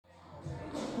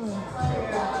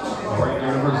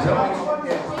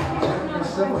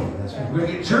We're going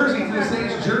to get Jersey to the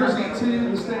stage, Jersey to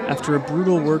the stage. After a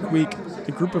brutal work week,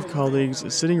 a group of colleagues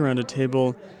is sitting around a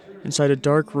table inside a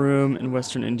dark room in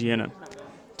western Indiana.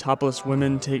 Topless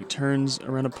women take turns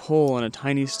around a pole on a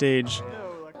tiny stage.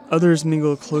 Others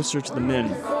mingle closer to the men.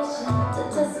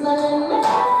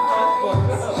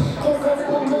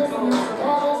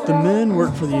 The men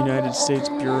work for the United States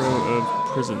Bureau of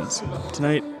Prisons.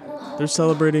 Tonight, they're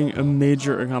celebrating a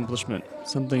major accomplishment,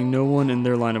 something no one in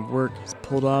their line of work has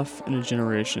pulled off in a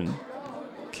generation.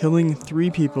 Killing 3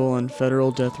 people on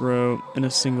federal death row in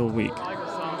a single week.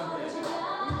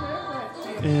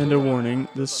 And a warning,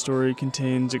 this story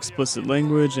contains explicit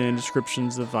language and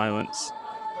descriptions of violence.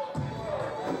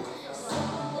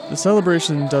 The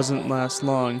celebration doesn't last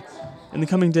long. In the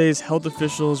coming days, health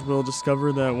officials will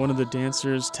discover that one of the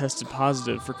dancers tested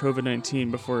positive for COVID-19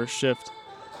 before a shift.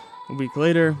 A week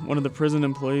later, one of the prison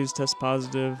employees tests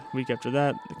positive. A week after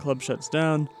that, the club shuts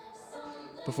down.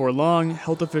 Before long,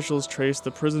 health officials trace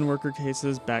the prison worker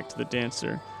cases back to the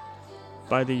dancer.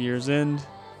 By the year's end,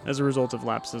 as a result of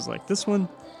lapses like this one,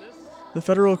 the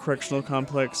Federal Correctional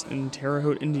Complex in Terre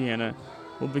Haute, Indiana,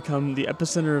 will become the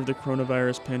epicenter of the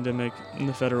coronavirus pandemic in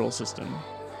the federal system.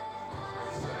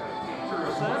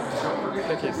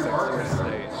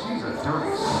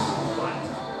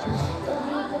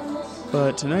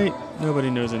 But tonight, nobody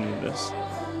knows any of this,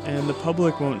 and the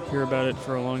public won't hear about it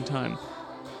for a long time.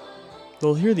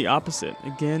 They'll hear the opposite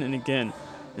again and again.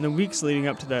 In the weeks leading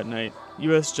up to that night,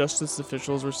 U.S. justice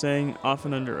officials were saying,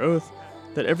 often under oath,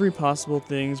 that every possible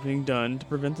thing is being done to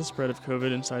prevent the spread of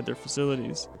COVID inside their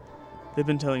facilities. They've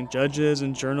been telling judges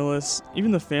and journalists,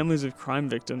 even the families of crime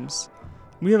victims,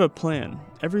 "We have a plan.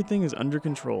 Everything is under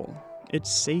control.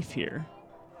 It's safe here."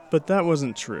 But that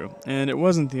wasn't true, and it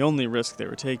wasn't the only risk they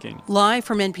were taking. Live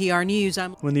from NPR News,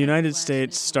 when the United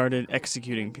States started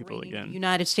executing people again. The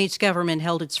United States government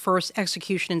held its first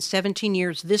execution in 17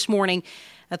 years this morning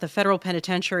at the federal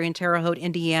penitentiary in Terre Haute,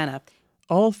 Indiana.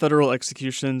 All federal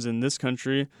executions in this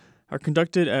country are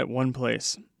conducted at one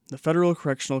place, the Federal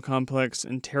Correctional Complex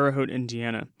in Terre Haute,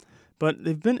 Indiana. But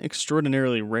they've been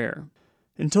extraordinarily rare.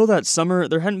 Until that summer,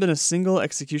 there hadn't been a single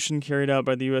execution carried out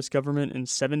by the U.S. government in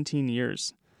 17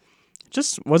 years. It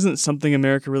just wasn't something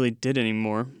America really did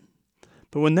anymore.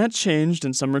 But when that changed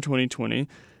in summer 2020,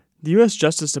 the U.S.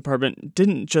 Justice Department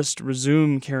didn't just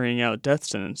resume carrying out death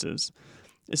sentences.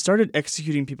 It started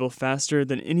executing people faster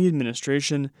than any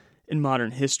administration in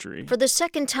modern history. For the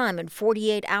second time in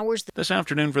 48 hours. This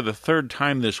afternoon, for the third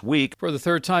time this week. For the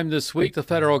third time this week, the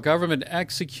federal government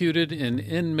executed an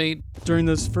inmate. During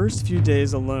those first few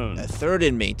days alone. A third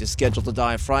inmate is scheduled to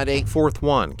die Friday. Fourth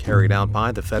one carried out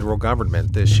by the federal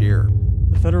government this year.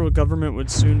 The federal government would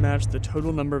soon match the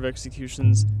total number of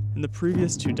executions in the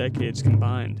previous 2 decades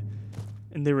combined.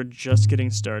 And they were just getting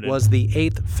started. Was the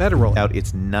 8th federal. Out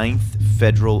its 9th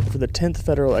federal. For the 10th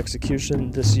federal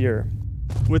execution this year.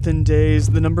 Within days,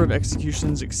 the number of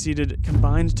executions exceeded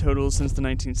combined totals since the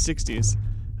 1960s.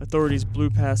 Authorities blew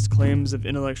past claims of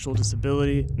intellectual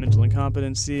disability, mental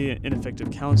incompetency,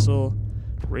 ineffective counsel,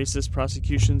 racist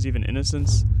prosecutions, even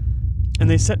innocence. And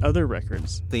they set other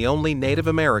records. The only Native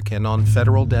American on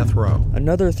federal death row.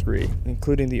 Another 3,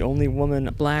 including the only woman,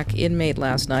 A black inmate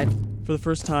last night. For the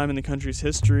first time in the country's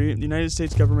history, the United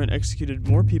States government executed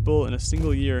more people in a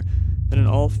single year than in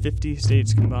all 50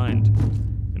 states combined.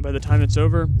 And by the time it's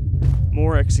over,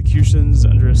 more executions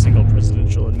under a single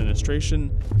presidential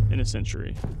administration in a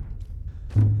century.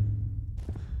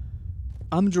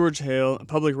 I'm George Hale, a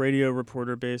public radio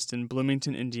reporter based in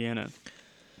Bloomington, Indiana.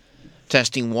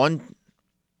 Testing 1,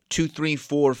 2, 3,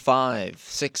 4, 5,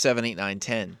 6, 7, 8, 9,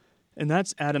 10. And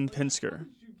that's Adam Pinsker.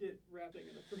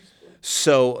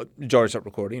 So, George, stop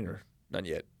recording or not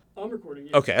yet? I'm recording,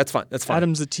 yeah. Okay, that's fine.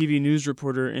 Adam's a TV news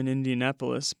reporter in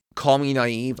Indianapolis. Call me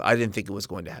naive. I didn't think it was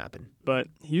going to happen. But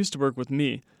he used to work with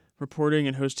me, reporting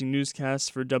and hosting newscasts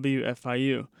for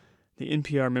WFIU, the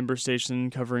NPR member station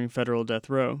covering federal death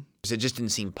row. It just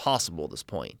didn't seem possible at this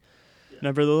point.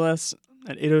 Nevertheless,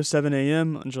 at 8:07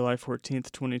 a.m. on July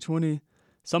 14th, 2020,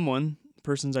 someone, the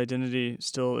person's identity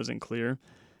still isn't clear,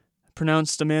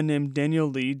 pronounced a man named Daniel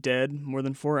Lee dead more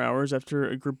than 4 hours after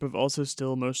a group of also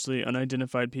still mostly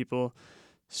unidentified people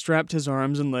strapped his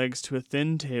arms and legs to a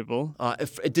thin table.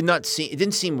 It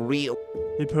didn't seem real.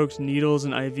 They poked needles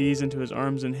and IVs into his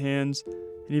arms and hands,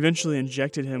 and eventually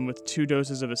injected him with 2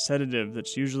 doses of a sedative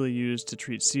that's usually used to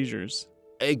treat seizures.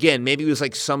 Again, maybe it was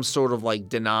like some sort of like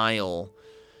denial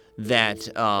that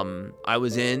I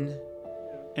was in.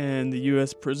 And the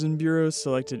U.S. Prison Bureau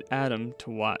selected Adam to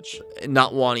watch.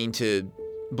 Not wanting to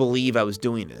believe I was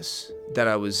doing this, that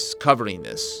I was covering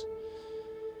this.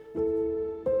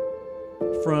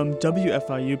 From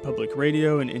WFIU Public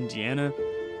Radio in Indiana,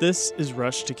 this is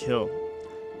Rush to Kill.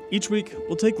 Each week,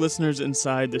 we'll take listeners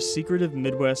inside the secretive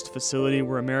Midwest facility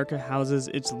where America houses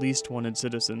its least wanted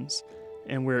citizens,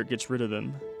 and where it gets rid of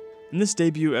them. In this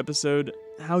debut episode,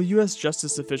 how U.S.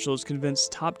 justice officials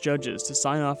convinced top judges to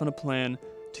sign off on a plan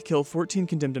to kill 14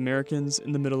 condemned Americans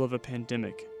in the middle of a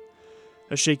pandemic.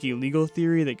 A shaky legal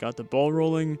theory that got the ball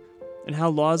rolling, and how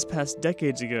laws passed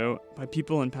decades ago by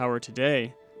people in power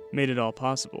today made it all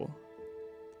possible.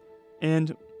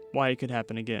 And why it could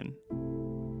happen again.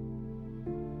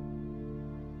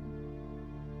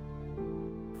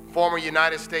 Former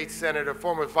United States Senator,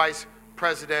 former Vice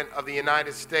President of the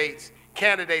United States,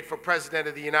 candidate for President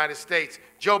of the United States,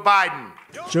 Joe Biden.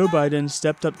 Joe Biden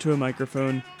stepped up to a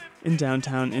microphone in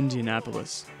downtown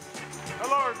Indianapolis.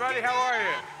 Hello, everybody. How are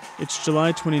you? It's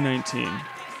July 2019.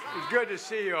 It's good to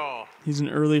see you all. He's an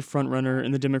early frontrunner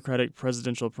in the Democratic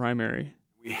presidential primary.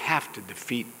 We have to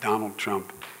defeat Donald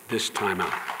Trump this time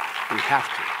out. We have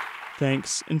to.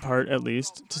 Thanks, in part at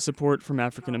least, to support from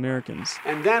African Americans.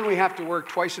 And then we have to work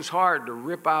twice as hard to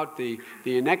rip out the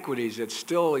inequities that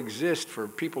still exist for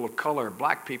people of color,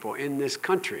 black people in this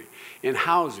country, in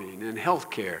housing, in health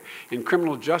care, in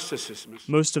criminal justice systems.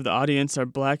 Most of the audience are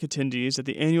black attendees at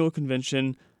the annual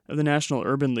convention of the National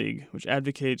Urban League, which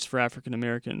advocates for African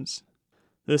Americans.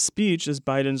 The speech is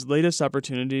Biden's latest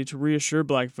opportunity to reassure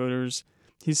black voters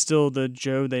he's still the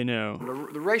Joe they know.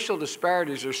 The racial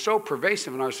disparities are so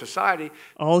pervasive in our society.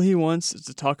 All he wants is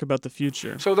to talk about the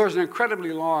future. So there's an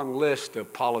incredibly long list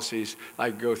of policies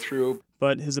I go through.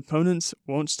 But his opponents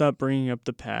won't stop bringing up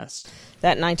the past.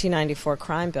 That 1994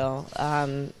 crime bill,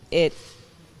 it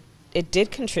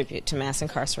did contribute to mass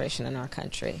incarceration in our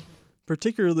country.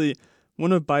 Particularly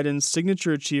one of Biden's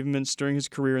signature achievements during his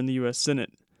career in the U.S.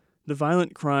 Senate, the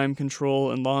Violent Crime Control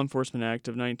and Law Enforcement Act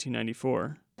of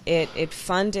 1994. It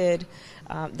funded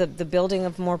the building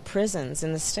of more prisons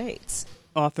in the states.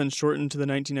 Often shortened to the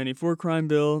 1994 crime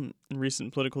bill, in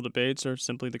recent political debates or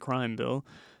simply the crime bill,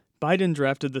 Biden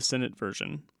drafted the Senate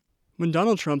version. When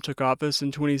Donald Trump took office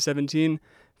in 2017,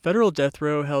 federal death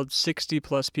row held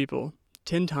 60-plus people,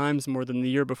 10 times more than the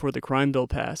year before the crime bill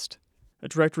passed, a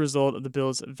direct result of the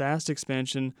bill's vast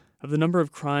expansion of the number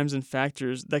of crimes and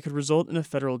factors that could result in a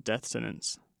federal death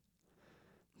sentence.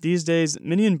 These days,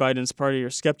 many in Biden's party are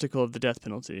skeptical of the death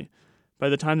penalty. By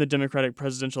the time the Democratic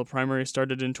presidential primary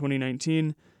started in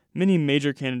 2019, many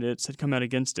major candidates had come out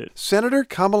against it. Senator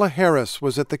Kamala Harris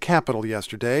was at the Capitol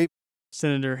yesterday.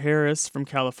 Senator Harris from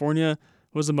California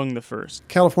was among the first.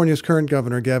 California's current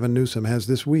governor, Gavin Newsom, has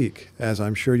this week, as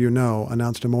I'm sure you know,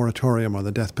 announced a moratorium on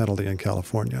the death penalty in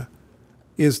California.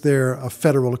 Is there a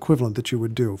federal equivalent that you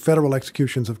would do? Federal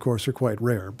executions, of course, are quite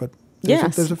rare, but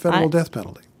there's a federal death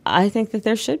penalty. I think that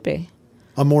there should be.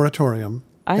 A moratorium,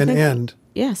 an end.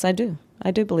 Yes, I do.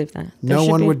 I do believe that. No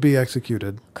one would be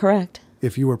executed. Correct.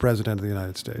 If you were president of the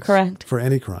United States. Correct. For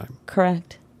any crime.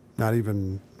 Correct. Not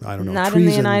even, Not treason. in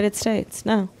the United States,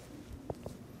 no.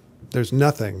 There's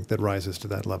nothing that rises to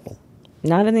that level.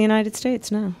 Not in the United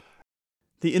States, no.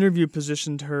 The interview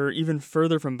positioned her even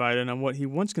further from Biden on what he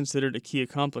once considered a key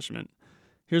accomplishment.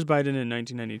 Here's Biden in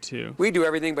 1992. We do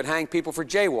everything but hang people for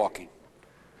jaywalking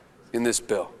in this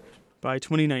bill. By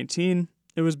 2019,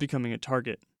 it was becoming a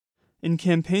target. In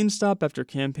campaign stop after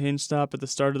campaign stop at the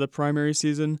start of the primary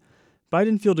season,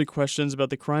 Biden fielded questions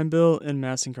about the crime bill and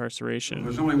mass incarceration.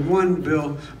 There's only one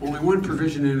bill, only one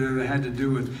provision in there that had to do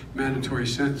with mandatory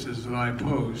sentences that I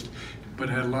opposed, but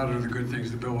it had a lot of other good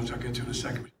things in the bill, which I'll get to in a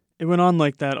second. It went on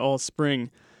like that all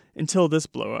spring, until this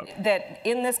blow up. That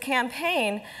in this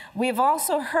campaign, we've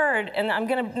also heard, and I'm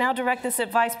going to now direct this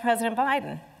at Vice President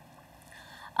Biden,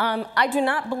 I do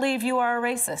not believe you are a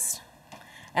racist.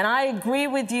 And I agree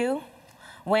with you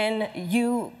when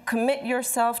you commit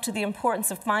yourself to the importance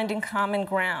of finding common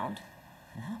ground.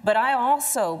 But I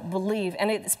also believe, and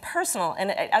it's personal,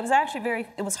 and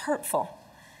it was hurtful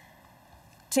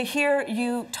to hear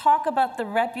you talk about the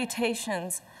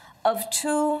reputations of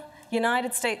two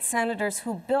United States senators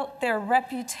who built their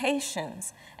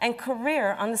reputations and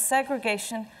career on the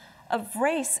segregation of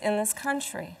race in this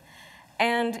country.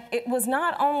 And it was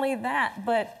not only that,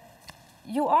 but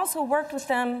you also worked with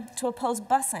them to oppose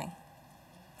busing.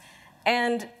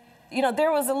 And,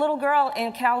 there was a little girl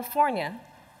in California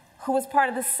who was part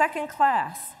of the second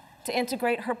class to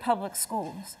integrate her public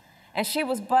schools. And she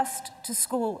was bused to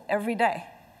school every day.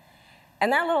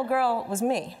 And that little girl was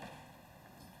me.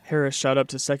 Harris shot up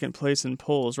to second place in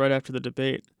polls right after the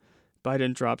debate.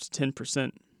 Biden dropped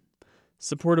 10%.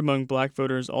 Support among black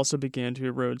voters also began to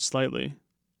erode slightly.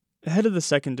 Ahead of the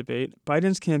second debate,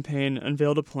 Biden's campaign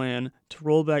unveiled a plan to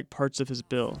roll back parts of his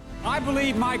bill. I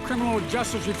believe my criminal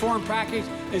justice reform package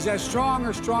is as strong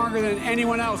or stronger than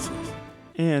anyone else's.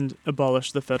 And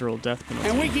abolish the federal death penalty.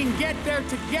 And we can get there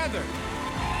together.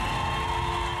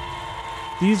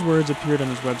 These words appeared on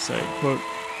his website, quote,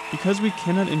 "Because we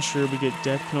cannot ensure we get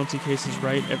death penalty cases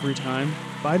right every time,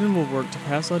 Biden will work to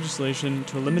pass legislation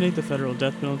to eliminate the federal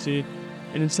death penalty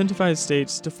and incentivize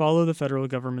states to follow the federal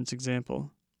government's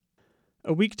example."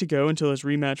 A week to go until his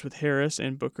rematch with Harris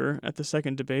and Booker at the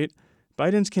second debate,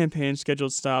 Biden's campaign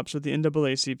scheduled stops with the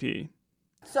NAACP.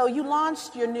 So you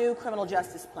launched your new criminal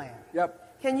justice plan.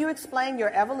 Yep. Can you explain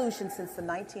your evolution since the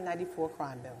 1994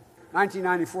 crime bill?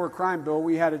 1994 crime bill,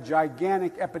 we had a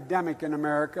gigantic epidemic in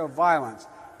America of violence,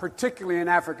 particularly in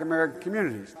African American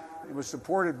communities. It was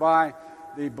supported by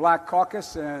the Black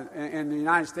Caucus in the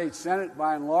United States Senate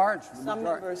by and large. Some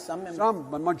members.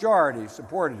 The majority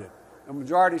supported it. The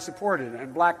majority supported it,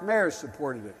 and black mayors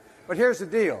supported it. But here's the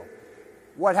deal.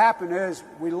 What happened is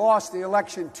we lost the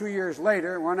election 2 years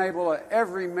later. We're unable to,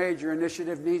 every major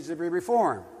initiative needs to be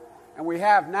reformed. And we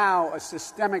have now a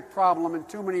systemic problem and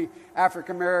too many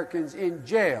African Americans in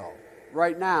jail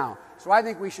right now. So I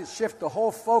think we should shift the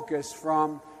whole focus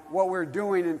from what we're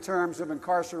doing in terms of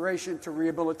incarceration to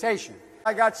rehabilitation.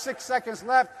 I got 6 seconds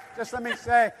left. Just let me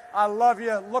say, I love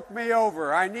you. Look me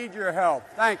over. I need your help.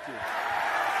 Thank you.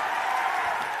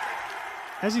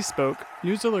 As he spoke,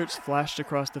 news alerts flashed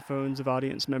across the phones of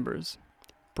audience members.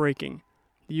 Breaking.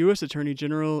 The U.S. Attorney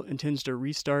General intends to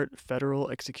restart federal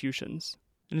executions.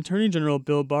 And Attorney General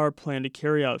Bill Barr planned to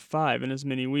carry out 5 in as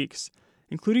many weeks,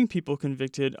 including people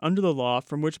convicted under the law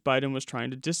from which Biden was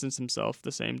trying to distance himself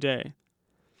the same day.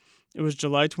 It was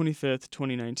July 25,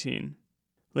 2019.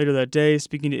 Later that day,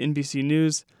 speaking to NBC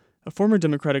News, a former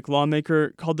Democratic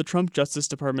lawmaker called the Trump Justice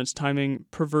Department's timing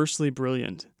perversely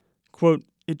brilliant. Quote,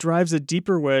 "It drives a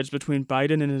deeper wedge between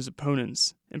Biden and his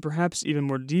opponents, and perhaps even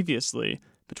more deviously,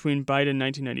 between Biden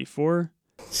 1994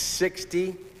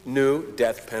 60 new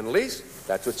death penalties.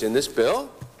 That's what's in this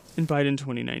bill. And Biden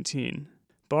 2019.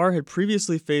 Barr had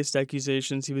previously faced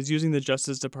accusations he was using the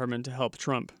Justice Department to help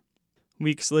Trump.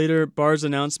 Weeks later, Barr's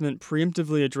announcement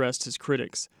preemptively addressed his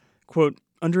critics. Quote,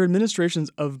 "Under administrations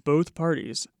of both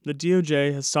parties, the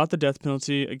DOJ has sought the death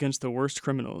penalty against the worst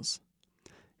criminals."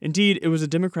 Indeed, it was a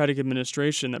Democratic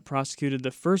administration that prosecuted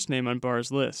the first name on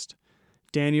Barr's list,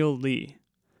 Daniel Lee.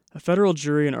 A federal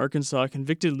jury in Arkansas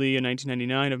convicted Lee in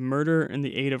 1999 of murder and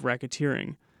the aid of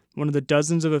racketeering, one of the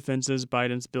dozens of offenses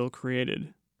Biden's bill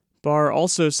created. Barr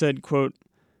also said, quote,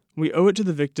 "We owe it to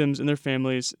the victims and their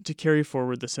families to carry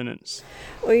forward the sentence."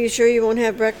 Are you sure you won't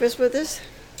have breakfast with us?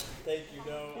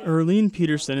 Earlene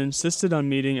Peterson insisted on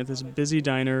meeting at this busy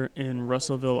diner in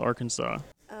Russellville, Arkansas.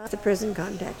 The prison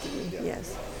contacted me,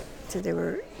 yes. So they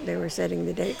were setting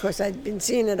the date. Of course, I'd been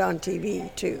seeing it on TV,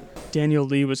 too. Daniel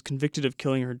Lee was convicted of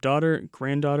killing her daughter,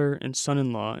 granddaughter, and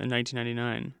son-in-law in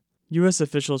 1999. U.S.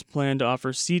 officials planned to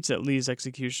offer seats at Lee's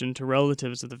execution to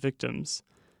relatives of the victims,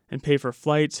 and pay for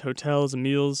flights, hotels, and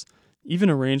meals, even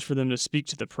arrange for them to speak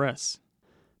to the press.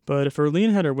 But if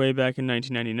Earlene had her way back in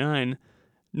 1999,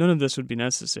 none of this would be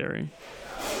necessary.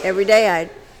 Every day I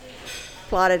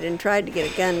plotted and tried to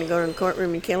get a gun to go to the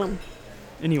courtroom and kill him.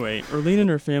 Anyway, Earlene and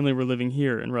her family were living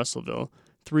here in Russellville.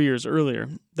 3 years earlier,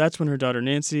 that's when her daughter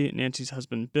Nancy, Nancy's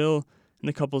husband Bill, and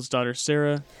the couple's daughter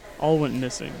Sarah all went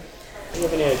missing. Do you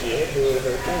have any idea who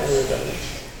had done it?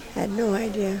 I had no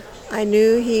idea. I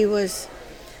knew he was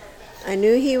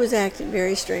acting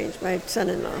very strange, my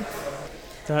son-in-law.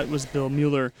 That was Bill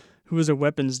Mueller, who was a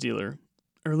weapons dealer.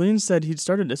 Earlene said he'd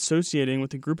started associating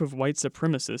with a group of white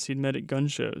supremacists he'd met at gun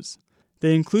shows.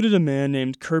 They included a man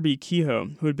named Kirby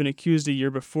Kehoe, who had been accused a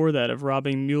year before that of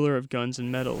robbing Mueller of guns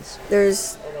and medals.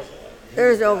 There's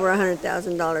over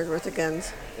 $100,000 worth of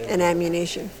guns and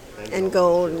ammunition and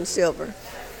gold and silver.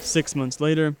 6 months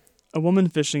later, a woman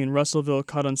fishing in Russellville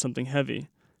caught on something heavy.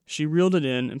 She reeled it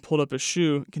in and pulled up a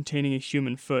shoe containing a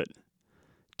human foot.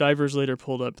 Divers later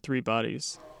pulled up 3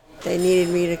 bodies. They needed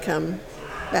me to come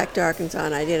back to Arkansas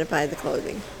and identify the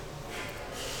clothing.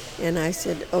 And I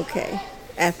said, okay,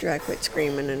 after I quit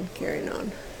screaming and carrying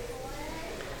on.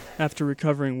 After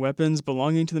recovering weapons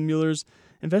belonging to the Muellers,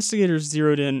 investigators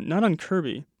zeroed in not on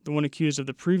Kirby, the one accused of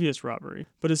the previous robbery,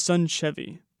 but his son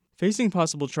Chevy. Facing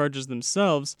possible charges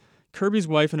themselves, Kirby's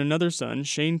wife and another son,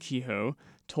 Shane Kehoe,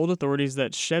 told authorities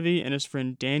that Chevy and his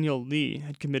friend Daniel Lee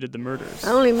had committed the murders.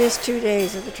 I only missed 2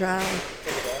 days of the trial.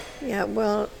 Yeah,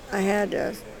 well, I had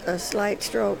a slight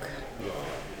stroke.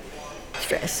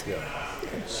 Stress.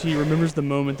 She remembers the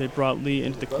moment they brought Lee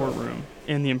into the courtroom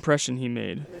and the impression he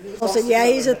made. I said, yeah,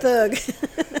 he's a thug.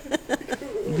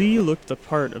 Lee looked the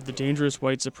part of the dangerous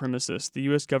white supremacist the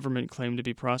U.S. government claimed to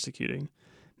be prosecuting.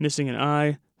 Missing an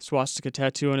eye, swastika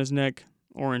tattoo on his neck,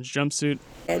 orange jumpsuit.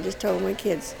 I just told my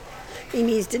kids, he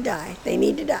needs to die. They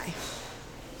need to die.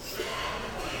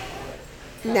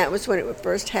 And that was when it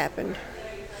first happened.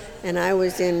 And I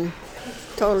was in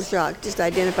total shock. Just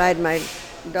identified my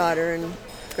daughter and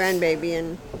grandbaby,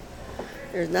 and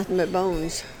there's nothing but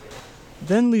bones.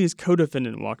 Then Lee's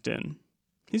co-defendant walked in.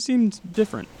 He seemed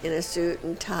different. In a suit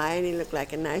and tie, and he looked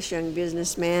like a nice young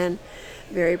businessman,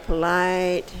 very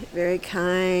polite, very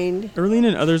kind. Earlene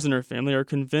and others in her family are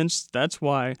convinced that's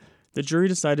why the jury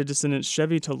decided to sentence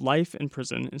Chevy to life in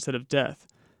prison instead of death.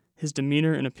 His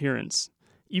demeanor and appearance.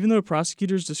 Even though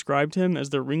prosecutors described him as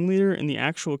the ringleader and the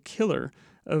actual killer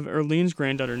of Earlene's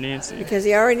granddaughter Nancy. Because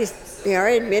he already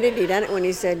admitted he done it when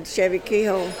he said Chevy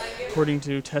Kehoe. According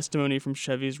to testimony from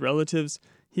Chevy's relatives,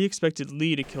 he expected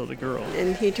Lee to kill the girl.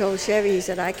 And he told Chevy, he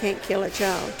said, I can't kill a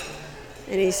child.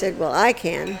 And he said, well, I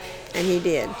can. And he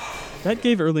did. That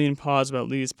gave Earlene pause about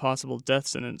Lee's possible death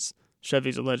sentence,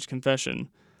 Chevy's alleged confession.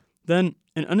 Then,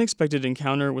 an unexpected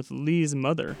encounter with Lee's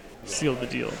mother sealed the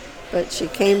deal. But she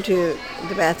came to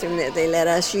the bathroom that they let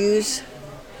us use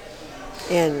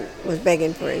and was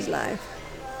begging for his life.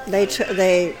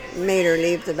 They made her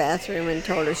leave the bathroom and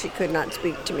told her she could not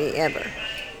speak to me ever.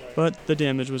 But the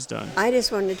damage was done. I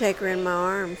just wanted to take her in my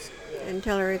arms and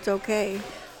tell her it's okay.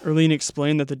 Earlene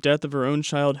explained that the death of her own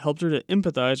child helped her to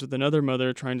empathize with another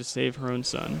mother trying to save her own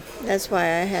son. That's why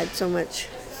I had so much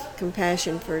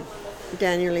compassion for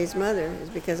Daniel Lee's mother, is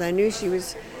because I knew she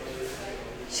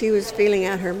was feeling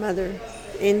out her mother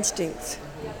instincts.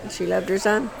 She loved her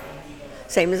son,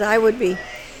 same as I would be.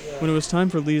 When it was time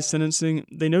for Lee's sentencing,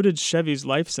 they noted Chevy's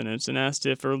life sentence and asked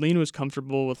if Earlene was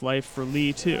comfortable with life for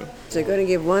Lee, too. If they're going to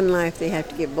give one life, they have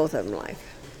to give both of them life.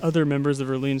 Other members of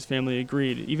Earlene's family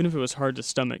agreed, even if it was hard to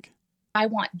stomach. I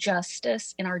want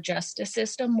justice in our justice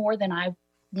system more than I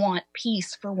want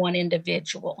peace for one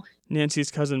individual. Nancy's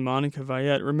cousin Monica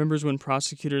Vallette remembers when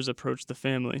prosecutors approached the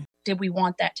family. Did we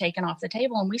want that taken off the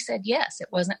table? And we said yes, it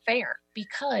wasn't fair,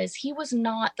 because he was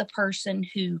not the person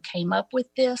who came up with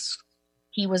this.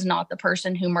 He was not the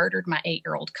person who murdered my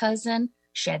 8-year-old cousin.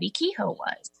 Chevy Kehoe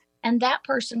was. And that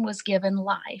person was given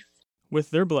life.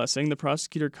 With their blessing, the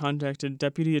prosecutor contacted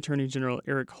Deputy Attorney General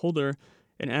Eric Holder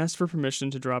and asked for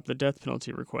permission to drop the death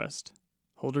penalty request.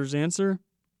 Holder's answer?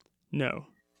 No.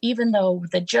 Even though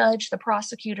the judge, the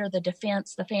prosecutor, the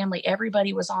defense, the family,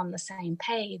 everybody was on the same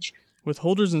page. With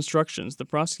Holder's instructions, the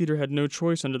prosecutor had no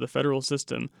choice under the federal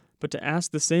system but to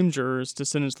ask the same jurors to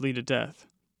sentence Lee to death.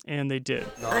 And they did.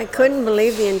 I couldn't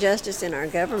believe the injustice in our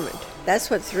government. That's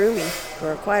what threw me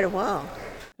for quite a while.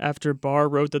 After Barr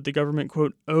wrote that the government,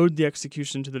 quote, owed the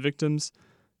execution to the victims,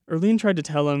 Earlene tried to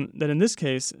tell him that in this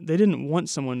case, they didn't want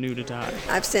someone new to die.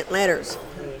 I've sent letters.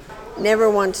 Never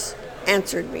once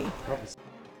answered me.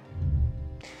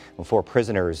 4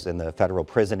 prisoners in the federal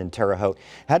prison in Terre Haute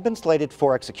had been slated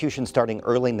for execution starting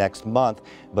early next month,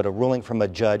 but a ruling from a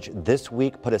judge this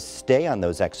week put a stay on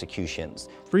those executions.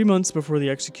 3 months before the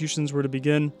executions were to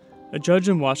begin, a judge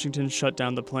in Washington shut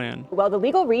down the plan. Well, the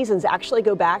legal reasons actually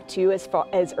go back to as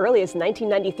early as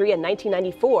 1993 and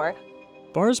 1994.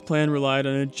 Barr's plan relied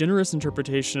on a generous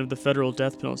interpretation of the Federal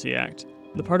Death Penalty Act,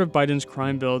 the part of Biden's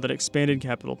crime bill that expanded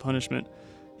capital punishment.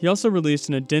 He also released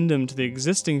an addendum to the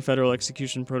existing federal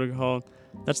execution protocol.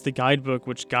 That's the guidebook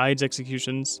which guides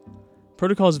executions.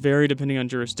 Protocols vary depending on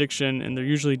jurisdiction, and they're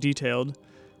usually detailed.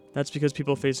 That's because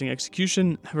people facing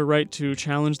execution have a right to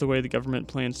challenge the way the government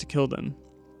plans to kill them,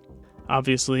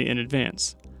 obviously in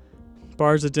advance.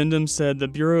 Barr's addendum said the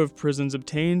Bureau of Prisons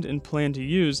obtained and planned to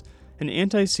use an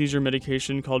anti-seizure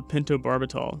medication called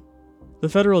pentobarbital. The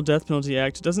Federal Death Penalty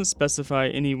Act doesn't specify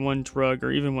any one drug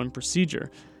or even one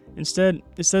procedure. Instead,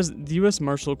 it says the U.S.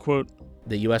 Marshal, quote,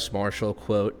 the U.S. Marshal,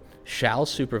 quote, shall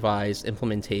supervise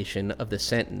implementation of the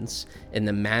sentence in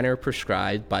the manner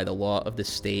prescribed by the law of the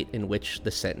state in which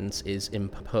the sentence is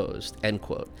imposed, end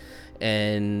quote.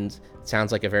 And it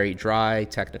sounds like a very dry,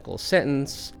 technical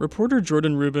sentence. Reporter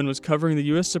Jordan Rubin was covering the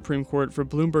U.S. Supreme Court for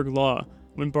Bloomberg Law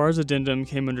when Barr's addendum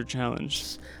came under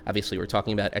challenge. Obviously, we're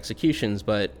talking about executions,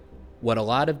 but what a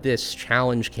lot of this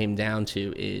challenge came down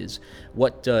to is,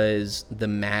 what does the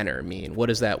manner mean? What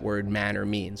does that word manner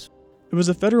means? It was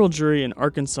a federal jury in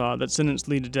Arkansas that sentenced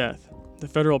Lee to death. The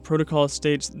federal protocol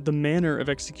states the manner of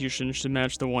execution should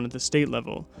match the one at the state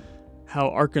level, how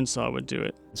Arkansas would do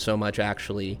it. So much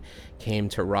actually came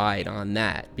to ride on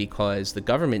that because the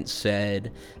government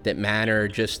said that manner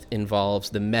just involves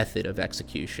the method of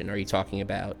execution. Are you talking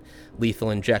about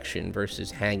lethal injection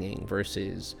versus hanging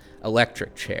versus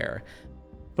electric chair?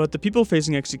 But the people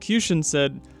facing execution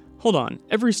said Hold on,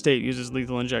 every state uses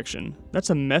lethal injection. That's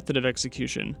a method of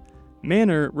execution.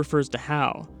 Manner refers to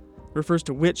how, refers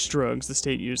to which drugs the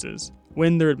state uses,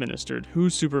 when they're administered, who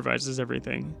supervises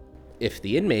everything. If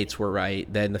the inmates were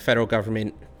right, then the federal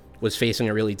government was facing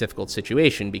a really difficult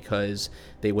situation because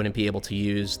they wouldn't be able to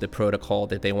use the protocol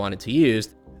that they wanted to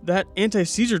use. That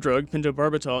anti-seizure drug,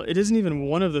 pentobarbital, it isn't even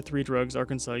one of the 3 drugs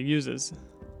Arkansas uses.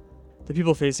 The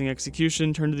people facing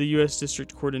execution turned to the U.S.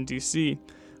 District Court in D.C.,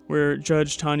 where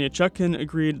Judge Tanya Chutkan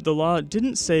agreed the law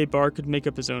didn't say Barr could make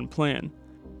up his own plan,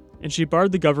 and she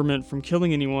barred the government from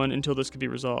killing anyone until this could be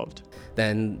resolved.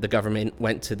 Then the government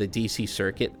went to the D.C.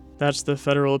 Circuit. That's the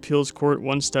federal appeals court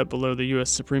one step below the U.S.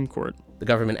 Supreme Court. The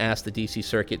government asked the D.C.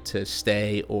 Circuit to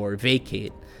stay or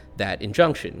vacate that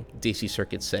injunction. D.C.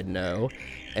 Circuit said no,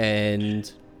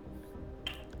 and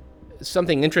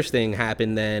something interesting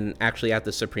happened then actually at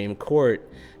the Supreme Court,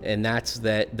 and that's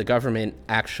that the government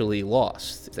actually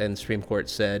lost. And the Supreme Court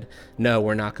said, no,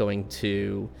 we're not going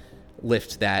to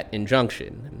lift that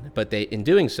injunction. But in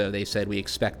doing so, they said, we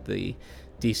expect the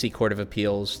D.C. Court of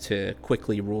Appeals to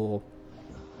quickly rule.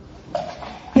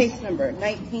 Case number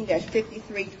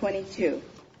 19-5322.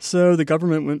 So the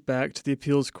government went back to the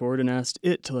appeals court and asked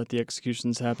it to let the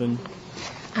executions happen.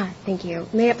 Thank you.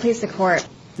 May it please the court.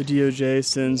 The DOJ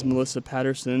sends Melissa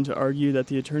Patterson to argue that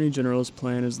the Attorney General's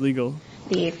plan is legal.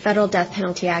 The Federal Death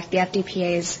Penalty Act, the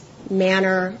FDPA's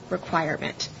manner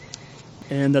requirement.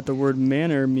 And that the word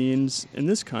manner means, in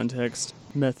this context,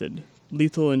 method,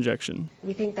 lethal injection.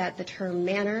 We think that the term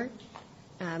manner,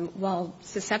 while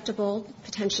susceptible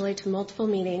potentially to multiple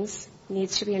meanings,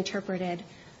 needs to be interpreted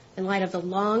in light of the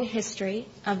long history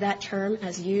of that term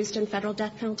as used in federal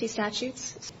death penalty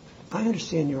statutes. I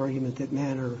understand your argument that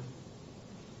manner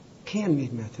can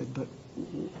mean method, but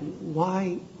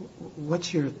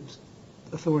what's your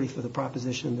authority for the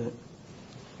proposition that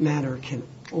manner can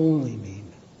only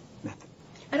mean method?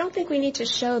 I don't think we need to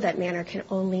show that manner can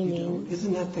only mean...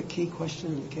 Isn't that the key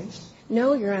question in the case?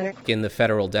 No, Your Honor. In the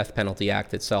Federal Death Penalty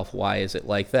Act itself, why is it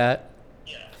like that?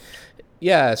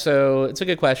 Yeah, so it's a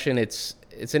good question. It's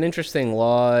an interesting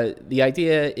law. The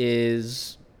idea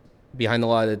is behind the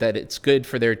law that it's good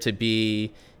for there to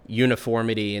be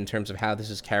uniformity in terms of how this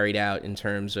is carried out, in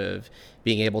terms of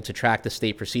being able to track the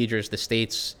state procedures. The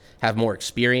states have more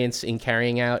experience in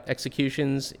carrying out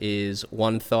executions is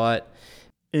one thought.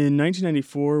 In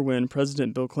 1994, when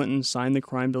President Bill Clinton signed the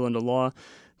crime bill into law,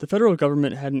 the federal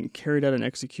government hadn't carried out an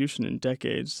execution in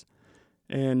decades,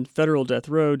 and federal death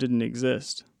row didn't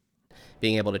exist.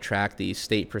 Being able to track these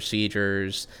state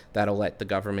procedures, that'll let the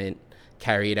government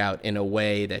carry it out in a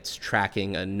way that's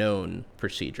tracking a known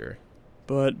procedure.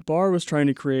 But Barr was trying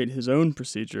to create his own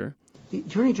procedure. The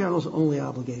Attorney General's only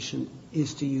obligation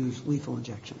is to use lethal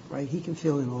injection, right? He can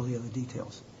fill in all the other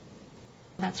details.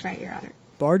 That's right, Your Honor.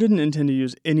 Barr didn't intend to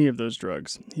use any of those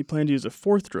drugs. He planned to use a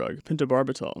 4th drug,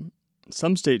 pentobarbital.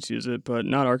 Some states use it, but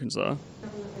not Arkansas.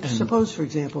 Suppose, for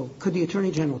example, could the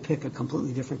Attorney General pick a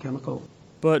completely different chemical?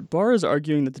 But Barr is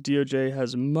arguing that the DOJ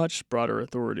has much broader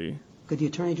authority. Could the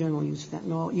Attorney General use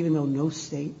fentanyl, even though no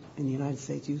state in the United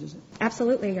States uses it?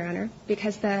 Absolutely, Your Honor,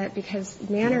 because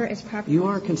manner is properly... You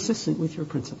are consistent with your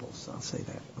principles, I'll say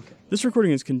that. Okay. This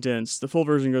recording is condensed. The full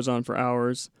version goes on for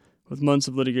hours, with months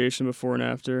of litigation before and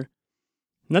after.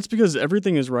 And that's because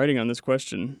everything is writing on this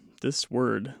question, this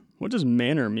word. What does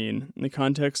manner mean in the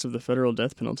context of the federal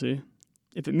death penalty?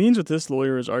 If it means what this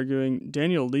lawyer is arguing,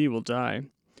 Daniel Lee will die.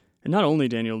 And not only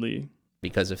Daniel Lee.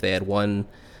 Because if they had won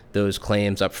those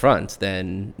claims up front,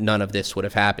 then none of this would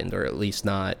have happened, or at least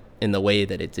not in the way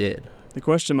that it did. The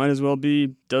question might as well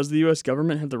be, does the U.S.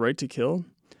 government have the right to kill?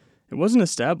 It wasn't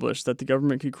established that the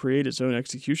government could create its own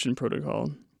execution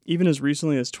protocol. Even as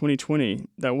recently as 2020,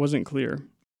 that wasn't clear.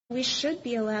 We should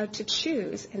be allowed to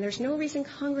choose, and there's no reason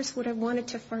Congress would have wanted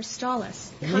to forestall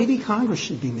us. Maybe Congress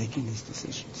should be making these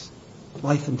decisions,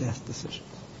 life and death decisions.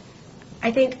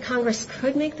 I think Congress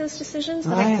could make those decisions.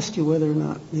 But I asked you whether or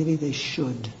not maybe they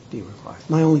should be required.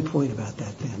 My only point about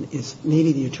that, then, is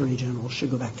maybe the Attorney General should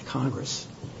go back to Congress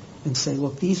and say,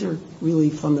 look, these are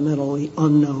really fundamentally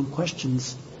unknown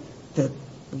questions that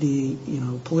the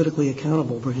politically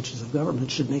accountable branches of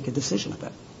government should make a decision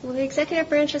about. Well, the executive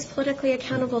branch is politically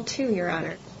accountable too, Your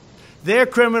Honor. Their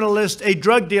criminal list, a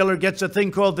drug dealer gets a thing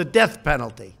called the death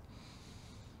penalty.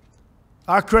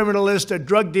 Our criminal list, a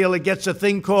drug dealer gets a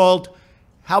thing called,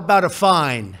 how about a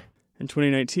fine? In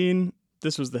 2019,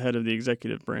 this was the head of the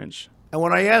executive branch. And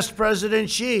when I asked President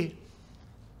Xi,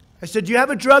 I said, do you have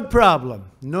a drug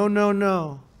problem? No, no,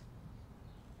 no.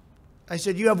 I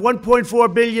said, you have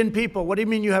 1.4 billion people. What do you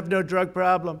mean you have no drug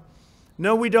problem?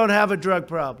 No, we don't have a drug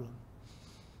problem.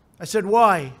 I said,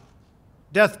 why?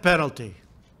 Death penalty.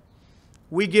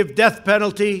 we give death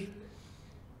penalty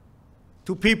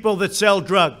to people that sell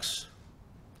drugs.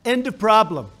 End of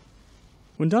problem.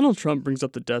 When Donald Trump brings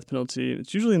up the death penalty,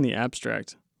 it's usually in the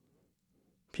abstract.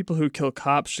 People who kill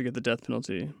cops should get the death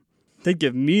penalty. They'd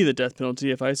give me the death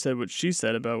penalty if I said what she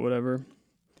said about whatever.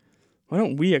 Why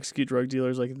don't we execute drug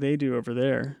dealers like they do over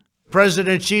there?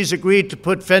 President Xi's agreed to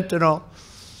put fentanyl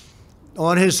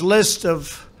on his list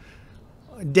of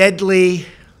deadly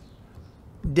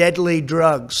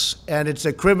drugs, and it's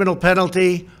a criminal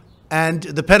penalty, and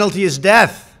the penalty is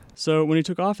death. So when he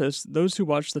took office, those who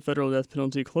watched the federal death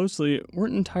penalty closely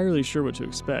weren't entirely sure what to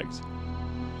expect.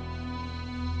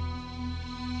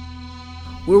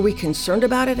 Were we concerned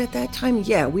about it at that time?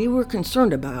 Yeah, we were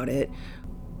concerned about it.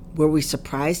 Were we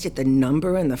surprised at the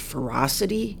number and the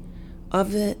ferocity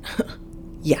of it?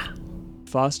 Yeah.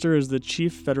 Foster is the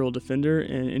chief federal defender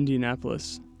in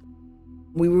Indianapolis.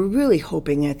 We were really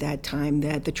hoping at that time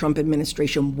that the Trump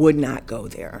administration would not go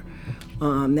there,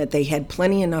 that they had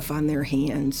plenty enough on their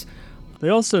hands. They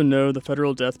also know the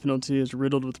federal death penalty is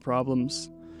riddled with problems.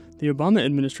 The Obama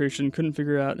administration couldn't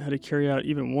figure out how to carry out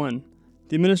even one.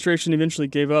 The administration eventually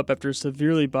gave up after a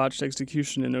severely botched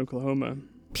execution in Oklahoma.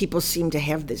 People seem to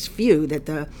have this view that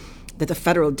the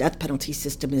federal death penalty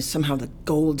system is somehow the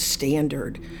gold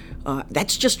standard.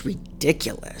 That's just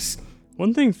ridiculous.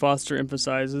 One thing Foster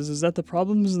emphasizes is that the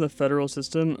problems in the federal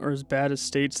system are as bad as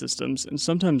state systems, and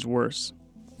sometimes worse.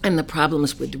 And the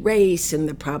problems with race and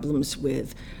the problems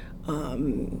with,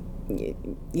 the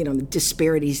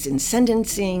disparities in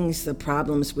sentencings, the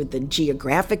problems with the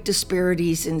geographic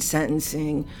disparities in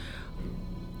sentencing,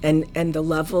 and the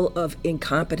level of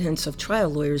incompetence of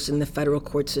trial lawyers in the federal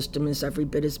court system is every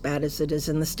bit as bad as it is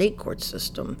in the state court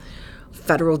system.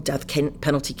 Federal death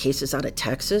penalty cases out of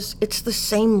Texas, it's the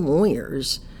same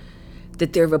lawyers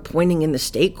that they're appointing in the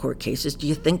state court cases. Do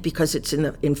you think because it's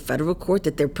in federal court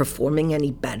that they're performing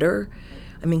any better?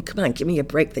 I mean, come on, give me a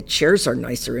break. The chairs are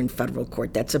nicer in federal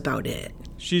court. That's about it.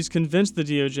 She's convinced the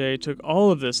DOJ took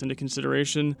all of this into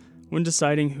consideration when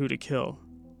deciding who to kill.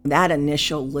 That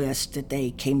initial list that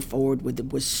they came forward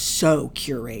with was so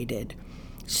curated.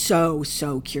 So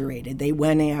curated. They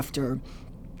went after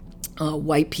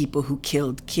white people who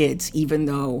killed kids, even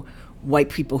though white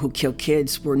people who killed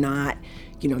kids were not,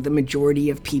 the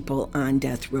majority of people on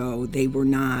death row. They were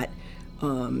not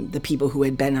the people who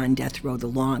had been on death row the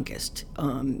longest.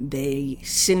 They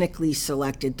cynically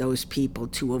selected those people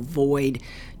to avoid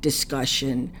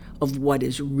discussion of what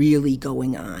is really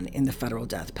going on in the federal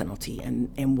death penalty.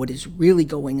 And what is really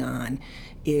going on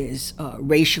is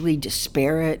racially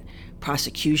disparate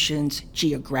prosecutions,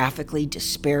 geographically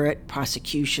disparate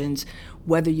prosecutions.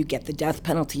 Whether you get the death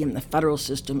penalty in the federal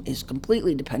system is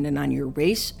completely dependent on your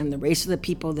race and the race of the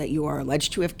people that you are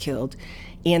alleged to have killed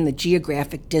and the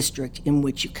geographic district in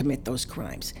which you commit those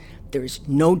crimes. There's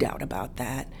no doubt about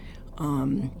that.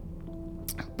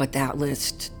 But that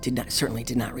list certainly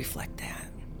did not reflect that.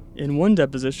 In one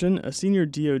deposition, a senior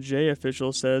DOJ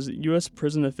official says U.S.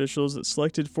 prison officials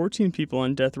selected 14 people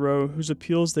on death row whose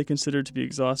appeals they considered to be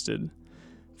exhausted.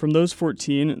 From those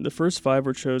 14, the first 5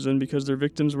 were chosen because their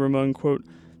victims were among, quote,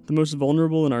 the most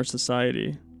vulnerable in our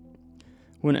society.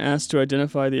 When asked to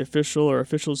identify the official or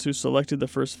officials who selected the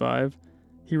first 5,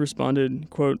 he responded,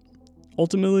 quote,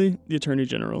 ultimately, the Attorney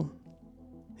General.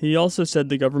 He also said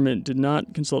the government did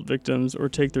not consult victims or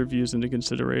take their views into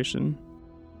consideration.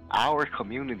 Our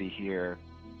community here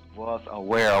was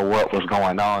aware of what was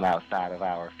going on outside of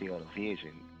our field of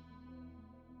vision.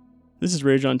 This is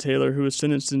Rajon Taylor, who was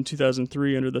sentenced in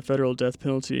 2003 under the federal death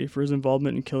penalty for his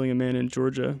involvement in killing a man in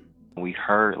Georgia. We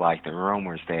heard the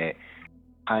rumors that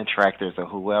contractors or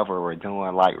whoever were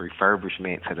doing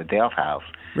refurbishment to the death house.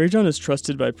 Rajon is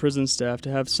trusted by prison staff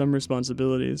to have some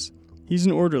responsibilities. He's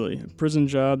an orderly, a prison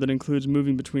job that includes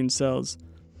moving between cells.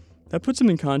 That puts him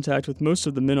in contact with most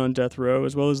of the men on death row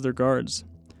as well as their guards.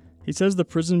 He says the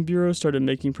prison bureau started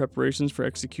making preparations for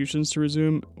executions to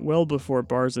resume well before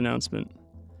Barr's announcement.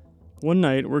 One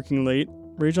night, working late,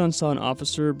 Rajon saw an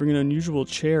officer bring an unusual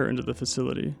chair into the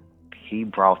facility. He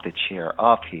brought the chair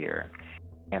up here,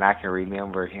 and I can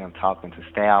remember him talking to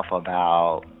staff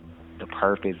about the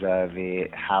purpose of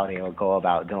it, how they'll go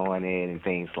about doing it, and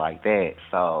things like that.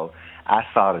 So I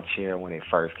saw the chair when it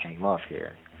first came up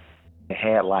here. It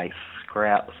had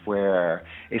scraps where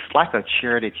it's like a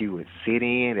chair that you would sit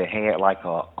in. It had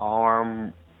a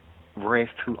arm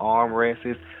rest, 2 arm rests,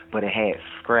 but it had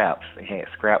scraps. It had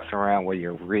scraps around where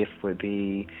your wrist would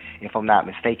be. If I'm not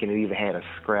mistaken, it even had a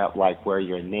scrap where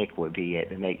your neck would be at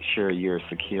to make sure you're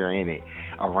secure in it,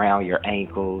 around your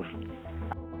ankles.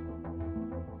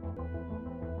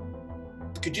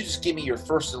 Could you just give me your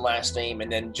first and last name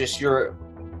and then just your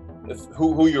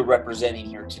who you're representing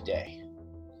here today.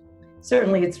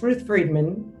 Certainly, it's Ruth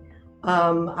Friedman.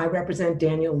 I represent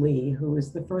Daniel Lee, who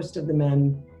is the first of the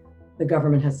men the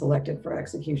government has selected for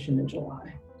execution in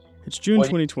July. It's June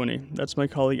 2020. That's my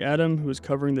colleague Adam, who is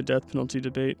covering the death penalty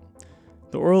debate.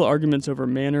 The oral arguments over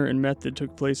manner and method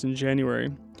took place in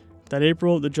January. That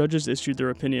April, the judges issued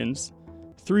their opinions.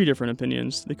 3 different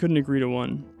opinions. They couldn't agree to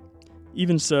one.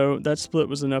 Even so, that split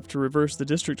was enough to reverse the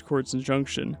district court's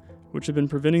injunction, which had been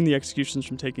preventing the executions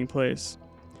from taking place.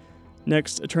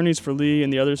 Next, attorneys for Lee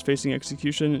and the others facing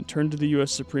execution turned to the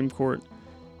U.S. Supreme Court,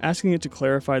 asking it to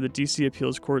clarify the D.C.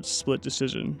 Appeals Court's split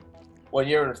decision. When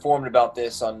you're informed about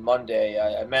this on Monday,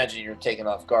 I imagine you're taken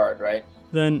off guard, right?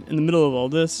 Then, in the middle of all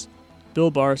this,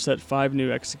 Bill Barr set 5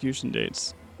 new execution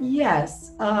dates.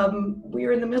 Yes, we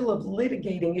are in the middle of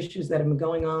litigating issues that have been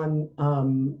going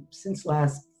on since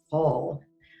last fall.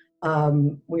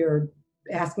 We're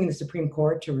asking the Supreme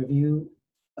Court to review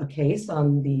a case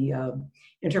on the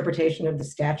interpretation of the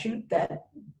statute, that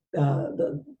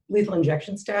the lethal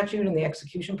injection statute and the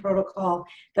execution protocol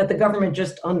that the government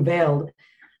just unveiled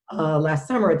last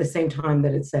summer at the same time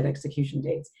that it set execution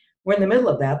dates. We're in the middle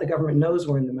of that. The government knows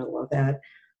we're in the middle of that.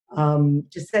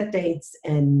 To set dates,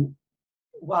 and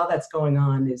while that's going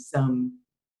on, is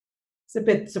it's a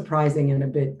bit surprising and a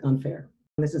bit unfair.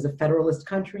 This is a federalist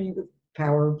country with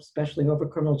power, especially over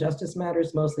criminal justice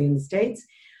matters, mostly in the states.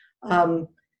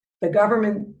 The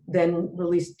government then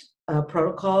released a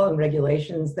protocol and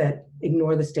regulations that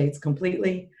ignore the states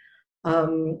completely.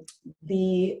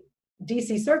 The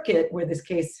DC Circuit, where this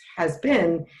case has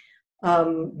been,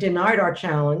 denied our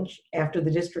challenge after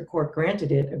the district court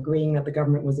granted it, agreeing that the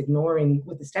government was ignoring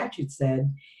what the statute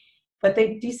said. But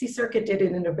the DC Circuit did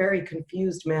it in a very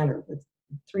confused manner with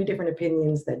 3 different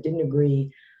opinions that didn't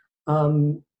agree.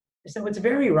 So it's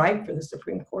very ripe for the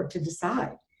Supreme Court to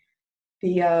decide.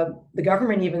 The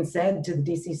government even said to the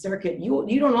DC Circuit,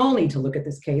 you don't all need to look at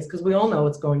this case because we all know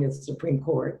it's going to the Supreme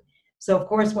Court. So of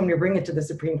course, when we bring it to the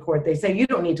Supreme Court, they say, you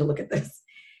don't need to look at this.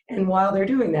 And while they're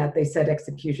doing that, they set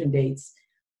execution dates.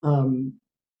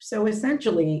 So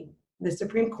essentially, the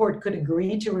Supreme Court could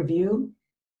agree to review,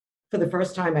 for the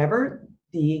first time ever,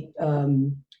 the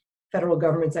federal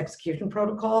government's execution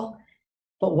protocol.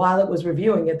 But while it was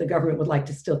reviewing it, the government would like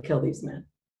to still kill these men.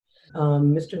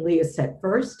 Mr. Lee is set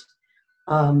first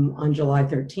on July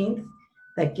 13th.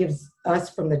 That gives us,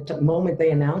 from the moment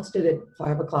they announced it at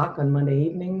 5 o'clock on Monday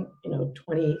evening,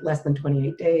 less than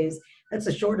 28 days. That's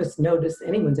the shortest notice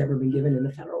anyone's ever been given in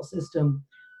the federal system.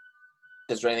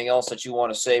 Is there anything else that you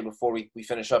want to say before we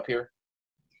finish up here?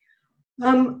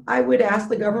 I would ask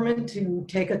the government to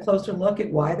take a closer look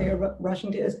at why they are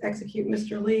rushing to execute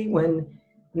Mr. Lee when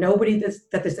nobody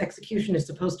that this execution is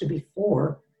supposed to be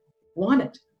for want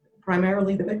it,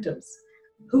 primarily the victims.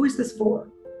 Who is this for?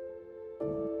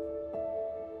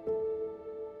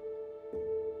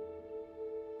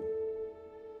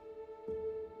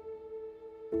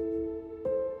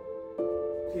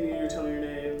 Can you tell me your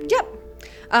name? Yep.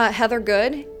 Heather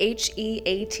Good,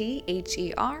 HeatherGood.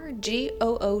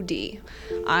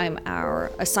 I'm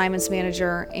our assignments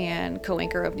manager and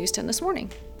co-anchor of News 10 This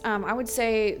Morning. I would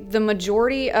say the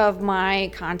majority of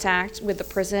my contact with the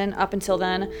prison up until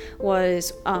then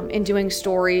was in doing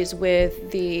stories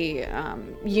with the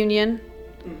union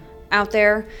out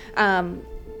there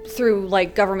through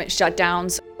like government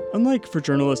shutdowns. Unlike for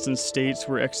journalists in states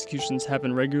where executions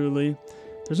happen regularly,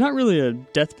 there's not really a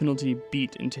death penalty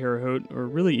beat in Terre Haute or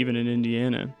really even in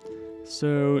Indiana.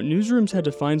 So newsrooms had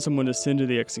to find someone to send to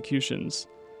the executions,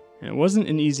 and it wasn't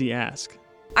an easy ask.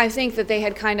 I think that they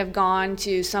had kind of gone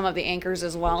to some of the anchors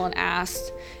as well and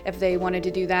asked if they wanted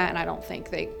to do that, and I don't think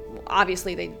they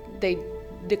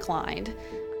declined.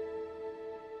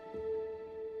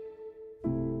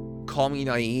 Call me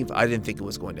naive, I didn't think it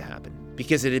was going to happen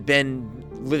because it had been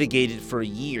litigated for a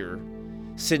year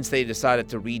since they decided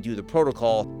to redo the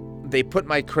protocol. They put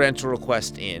my credential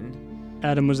request in.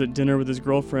 Adam was at dinner with his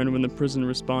girlfriend when the prison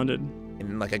responded.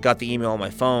 And I got the email on my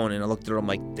phone and I looked at her, I'm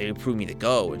like, they approved me to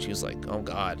go. And she was like, oh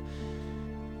God.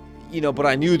 But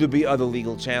I knew there'd be other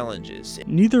legal challenges.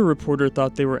 Neither reporter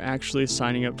thought they were actually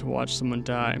signing up to watch someone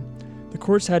die. The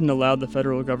courts hadn't allowed the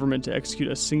federal government to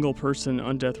execute a single person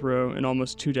on death row in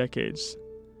almost 2 decades.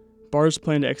 Barr's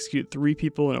plan to execute 3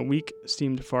 people in a week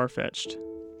seemed far-fetched.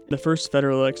 The first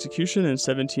federal execution in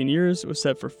 17 years was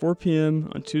set for 4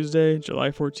 p.m. on Tuesday, July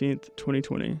 14th,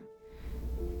 2020.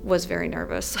 Was very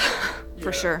nervous,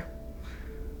 for sure.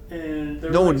 And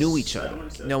no one knew each other.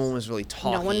 No one was really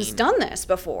talking. No one's done this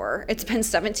before. It's been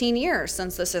 17 years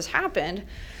since this has happened.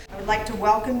 I would like to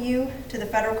welcome you to the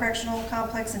Federal Correctional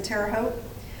Complex in Terre Haute.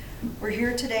 We're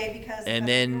here today because... And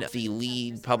then the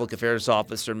lead public affairs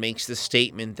officer makes the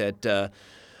statement that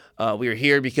we are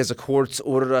here because the courts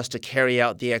ordered us to carry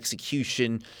out the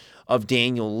execution of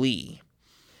Daniel Lee.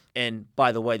 And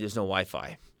by the way, there's no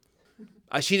Wi-Fi.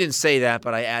 She didn't say that,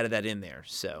 but I added that in there,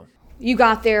 so... You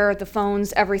got there, the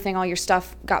phones, everything, all your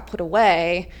stuff got put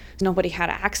away. Nobody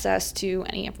had access to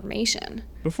any information.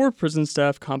 Before prison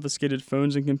staff confiscated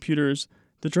phones and computers,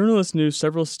 the journalists knew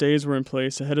several stays were in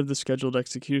place ahead of the scheduled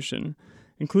execution,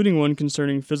 including one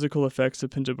concerning physical effects of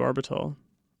pentobarbital.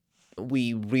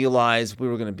 We realized we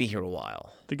were going to be here a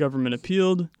while. The government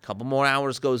appealed. A couple more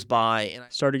hours goes by. And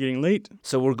started getting late.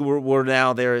 So we're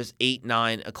now there is 8,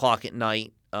 9 o'clock at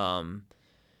night, 10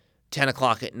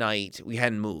 o'clock at night. We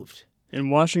hadn't moved. In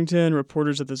Washington,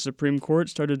 reporters at the Supreme Court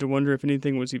started to wonder if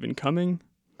anything was even coming.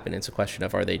 And it's a question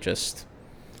of, are they just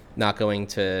not going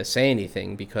to say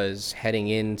anything? Because heading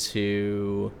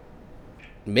into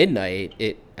midnight,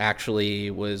 it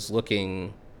actually was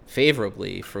looking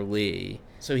favorably for Lee.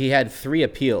 So he had 3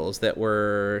 appeals that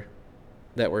were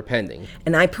pending.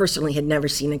 And I personally had never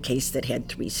seen a case that had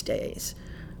 3 stays.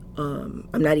 I'm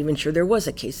not even sure there was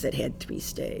a case that had 3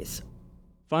 stays.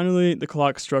 Finally, the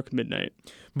clock struck midnight.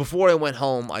 Before I went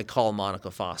home, I called Monica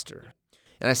Foster.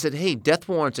 And I said, hey, death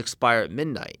warrants expire at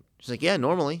midnight. She's like, yeah,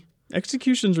 normally.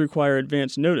 Executions require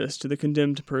advance notice to the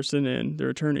condemned person and their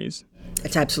attorneys.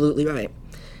 That's absolutely right.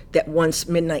 That once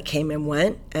midnight came and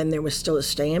went and there was still a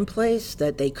stay in place,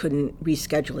 that they couldn't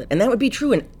reschedule it. And that would be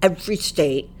true in every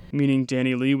state. Meaning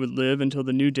Danny Lee would live until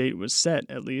the new date was set,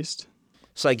 at least.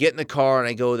 So I get in the car and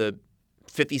I go to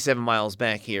 57 miles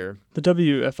back here. The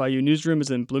WFIU newsroom is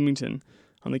in Bloomington,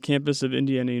 on the campus of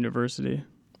Indiana University.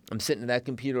 I'm sitting at that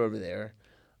computer over there.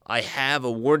 I have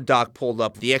a Word doc pulled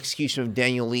up. The execution of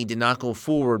Daniel Lee did not go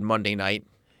forward Monday night.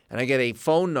 And I get a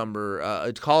phone number,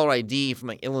 a caller ID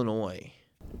from Illinois.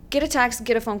 Get a text,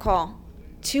 get a phone call.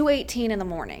 2:18 in the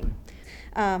morning.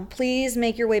 Please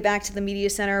make your way back to the media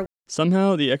center.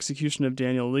 Somehow, the execution of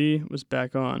Daniel Lee was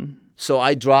back on. So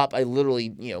I literally,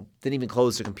 didn't even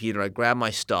close the computer. I grabbed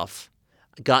my stuff.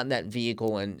 I got in that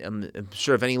vehicle, and I'm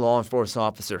sure if any law enforcement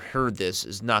officer heard this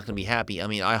is not going to be happy. I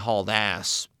mean, I hauled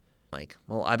ass. Like,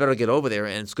 well, I better get over there,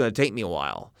 and it's going to take me a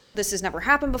while. This has never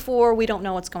happened before. We don't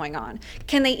know what's going on.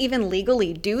 Can they even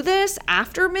legally do this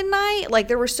after midnight? Like,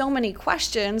 there were so many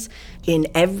questions. In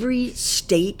every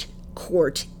state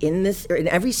court in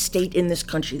every state in this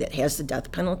country that has the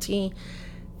death penalty,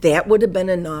 that would have been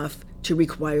enough to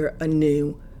require a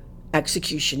new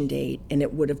execution date, and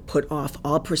it would have put off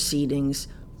all proceedings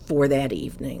for that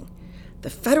evening. The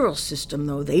federal system,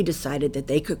 though, they decided that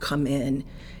they could come in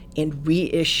and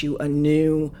reissue a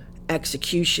new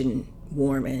execution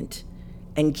warrant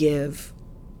and give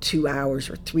 2 hours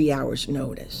or 3 hours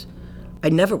notice. I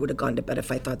never would have gone to bed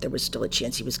if I thought there was still a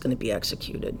chance he was going to be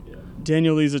executed.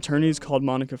 Daniel Lee's attorneys called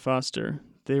Monica Foster.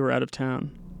 They were out of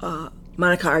town.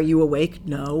 Monica, are you awake?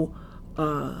 No.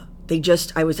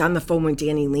 I was on the phone with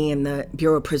Danny Lee, and the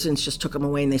Bureau of Prisons just took him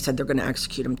away, and they said they're going to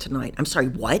execute him tonight. I'm sorry,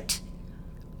 what?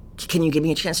 Can you give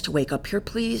me a chance to wake up here,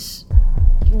 please?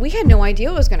 We had no idea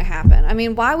what was going to happen. I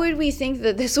mean, why would we think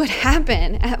that this would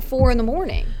happen at 4 in the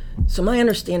morning? So my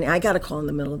understanding, I got a call in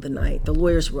the middle of the night. The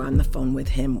lawyers were on the phone with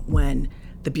him when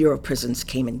the Bureau of Prisons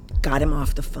came and got him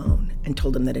off the phone and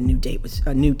told him that a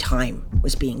new time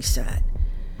was being set.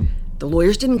 The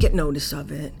lawyers didn't get notice of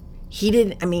it.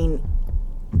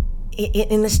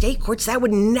 In the state courts, that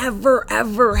would never,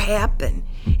 ever happen.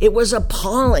 It was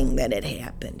appalling that it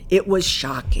happened. It was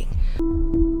shocking.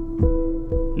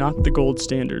 Not the gold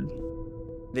standard.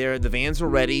 The vans were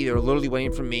ready. They were literally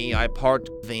waiting for me. I parked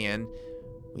the van.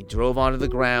 We drove onto the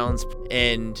grounds,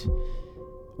 and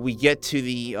we get to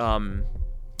the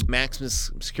maximum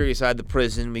security side of the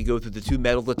prison. We go through the 2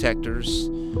 metal detectors,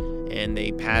 and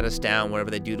they pat us down,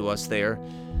 whatever they do to us there.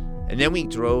 And then we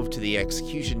drove to the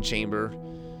execution chamber.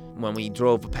 When we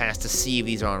drove past to see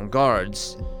these armed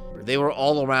guards, they were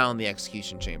all around the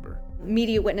execution chamber.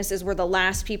 Media witnesses were the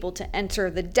last people to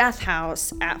enter the death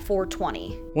house at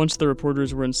 4:20. Once the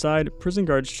reporters were inside, prison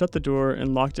guards shut the door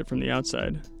and locked it from the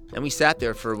outside. And we sat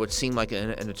there for what seemed like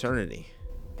an eternity.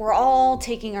 We're all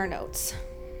taking our notes,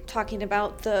 talking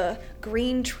about the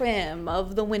green trim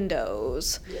of the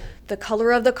windows, the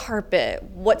color of the carpet,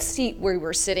 what seat we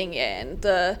were sitting in,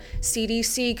 the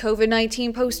CDC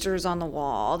COVID-19 posters on the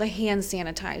wall, the hand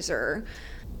sanitizer.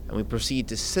 And we proceeded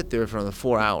to sit there for another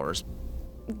 4 hours.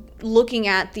 Looking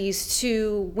at these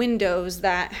 2 windows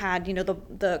that had,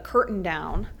 the curtain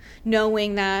down,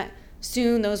 knowing that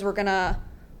soon those were gonna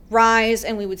rise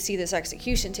and we would see this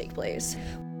execution take place.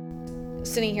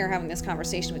 Sitting here having this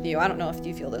conversation with you, I don't know if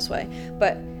you feel this way,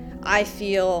 but I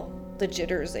feel the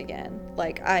jitters again.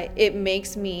 Like, it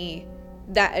makes me,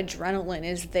 that adrenaline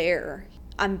is there.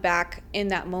 I'm back in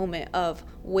that moment of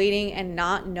waiting and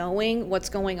not knowing what's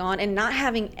going on and not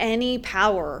having any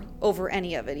power over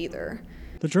any of it either.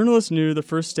 The journalists knew the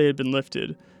first stay had been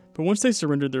lifted, but once they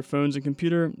surrendered their phones and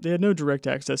computer, they had no direct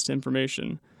access to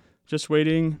information, just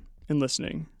waiting and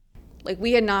listening. Like,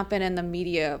 we had not been in the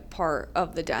media part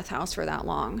of the death house for that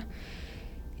long.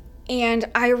 And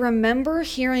I remember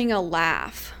hearing a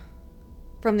laugh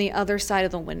from the other side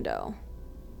of the window.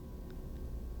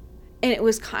 And it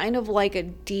was kind of like a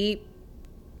deep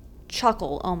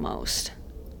chuckle almost.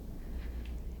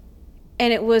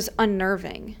 And it was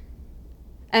unnerving.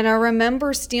 And I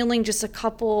remember stealing just a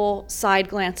couple side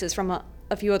glances from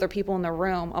a few other people in the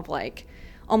room of like,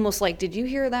 almost like, did you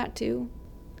hear that too?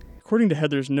 According to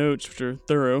Heather's notes, which are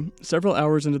thorough, several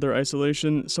hours into their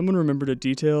isolation, someone remembered a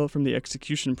detail from the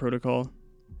execution protocol.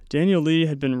 Daniel Lee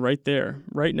had been right there,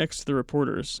 right next to the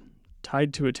reporters,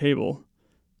 tied to a table,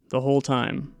 the whole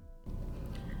time.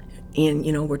 And,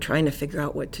 we're trying to figure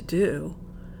out what to do.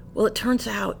 Well, it turns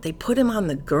out they put him on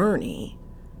the gurney.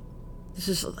 This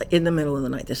is in the middle of the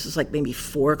night. This is like maybe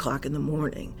 4 o'clock in the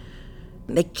morning.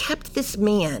 And they kept this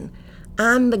man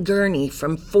on the gurney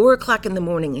from 4 o'clock in the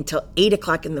morning until 8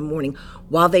 o'clock in the morning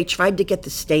while they tried to get the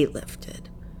stay lifted.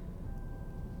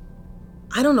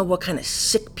 I don't know what kind of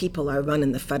sick people are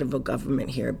running the federal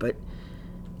government here, but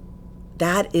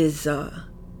that's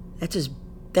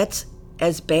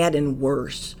as bad and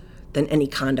worse than any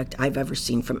conduct I've ever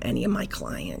seen from any of my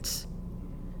clients.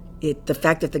 The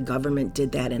fact that the government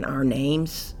did that in our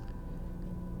names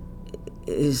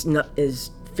is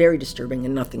very disturbing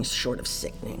and nothing short of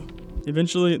sickening.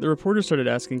 Eventually, the reporters started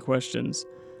asking questions.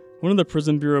 One of the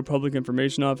Prison Bureau public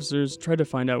information officers tried to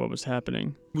find out what was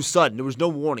happening. It was sudden. There was no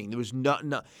warning. There was no.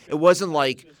 It wasn't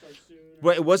like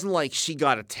she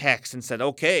got a text and said,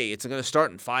 "Okay, it's going to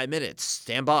start in 5 minutes.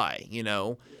 Stand by."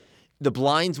 The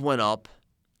blinds went up,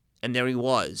 and there he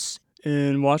was.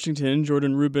 In Washington,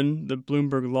 Jordan Rubin, the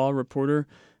Bloomberg Law reporter,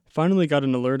 finally got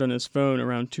an alert on his phone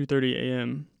around 2:30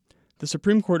 a.m. The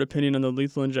Supreme Court opinion on the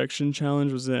lethal injection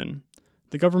challenge was in.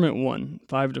 The government won,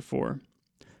 5-4.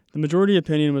 The majority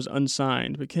opinion was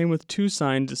unsigned, but came with 2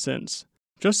 signed dissents.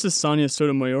 Justice Sonia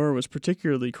Sotomayor was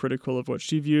particularly critical of what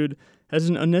she viewed as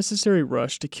an unnecessary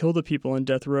rush to kill the people on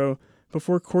death row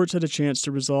before courts had a chance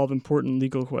to resolve important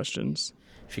legal questions.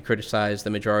 She criticized the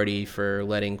majority for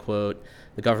letting, quote,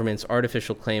 the government's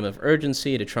artificial claim of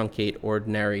urgency to truncate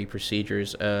ordinary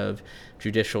procedures of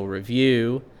judicial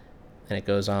review. And it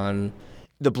goes on.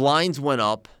 The blinds went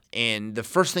up. And the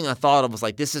first thing I thought of was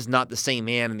like, this is not the same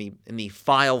man in the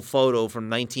file photo from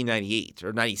 1998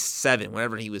 or 97,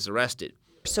 whenever he was arrested.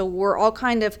 So we're all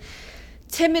kind of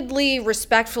timidly,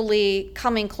 respectfully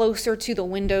coming closer to the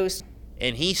windows.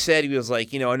 And he said, he was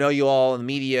like, I know you all in the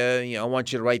media, I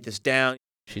want you to write this down.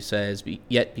 She says,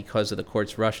 yet because of the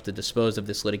court's rush to dispose of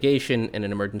this litigation in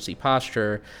an emergency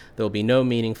posture, there will be no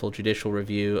meaningful judicial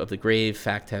review of the grave,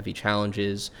 fact-heavy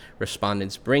challenges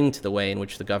respondents bring to the way in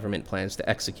which the government plans to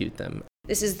execute them.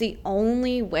 This is the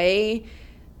only way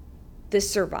this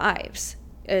survives,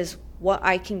 is what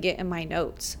I can get in my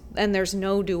notes, and there's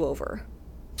no do-over.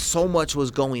 So much was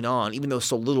going on, even though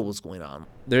so little was going on.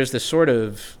 There's this sort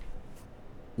of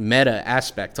meta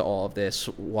aspect to all of this.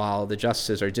 While the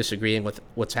justices are disagreeing with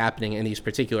what's happening in these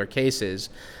particular cases,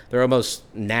 they're almost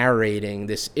narrating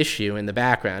this issue in the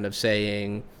background of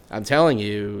saying, I'm telling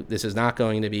you, this is not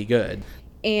going to be good.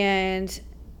 And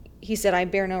he said, I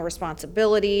bear no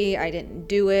responsibility. I didn't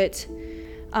do it.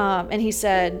 And he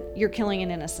said, you're killing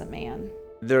an innocent man.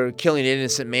 They're killing an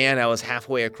innocent man. I was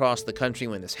halfway across the country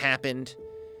when this happened.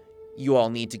 You all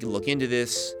need to look into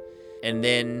this. And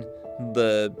then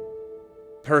the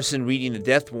person reading the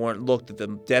death warrant looked at the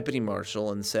deputy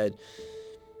marshal and said,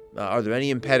 are there any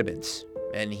impediments?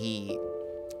 And he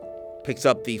picks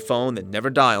up the phone that never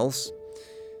dials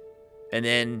and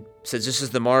then says, this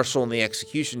is the marshal in the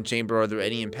execution chamber. Are there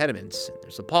any impediments? And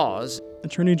there's a pause.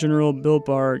 Attorney General Bill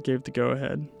Barr gave the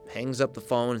go-ahead. Hangs up the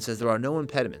phone and says, there are no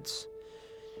impediments.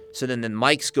 So then the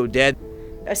mics go dead.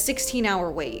 A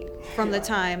 16-hour wait from the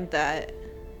time that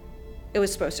it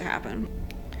was supposed to happen.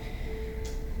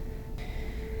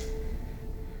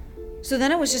 So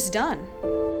then it was just done.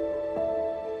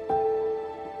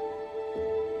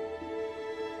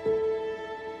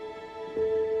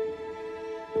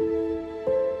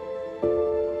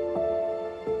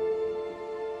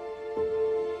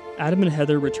 Adam and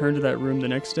Heather returned to that room the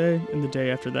next day and the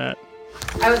day after that.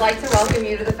 I would like to welcome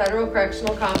you to the Federal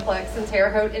Correctional Complex in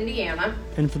Terre Haute, Indiana.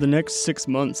 And for the next 6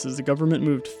 months, as the government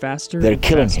moved faster They're and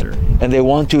killing faster. him, and they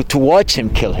want you to watch him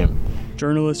kill him.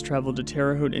 Journalists traveled to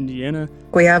Terre Haute, Indiana.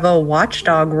 We have a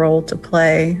watchdog role to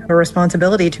play, a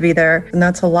responsibility to be there, and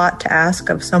that's a lot to ask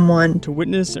of someone. To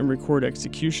witness and record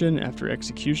execution after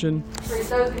execution. For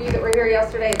those of you that were here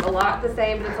yesterday, it's a lot the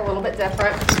same, but it's a little bit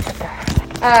different.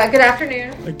 Good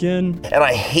afternoon. Again. And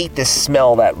I hate the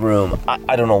smell of that room.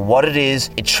 I don't know what it is.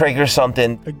 It triggers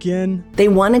something. Again. They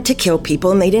wanted to kill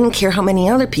people, and they didn't care how many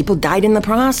other people died in the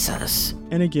process.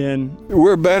 And again.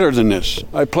 We're better than this.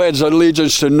 I pledge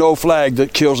allegiance to no flag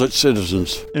that kills its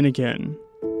citizens. And again.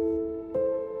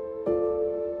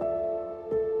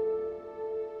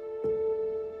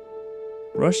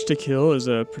 Rush to Kill is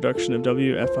a production of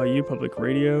WFIU Public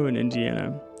Radio in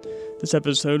Indiana. This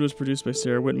episode was produced by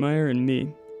Sarah Whitmire and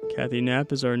me. Kathy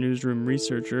Knapp is our newsroom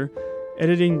researcher.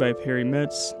 Editing by Perry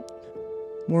Metz.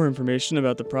 More information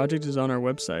about the project is on our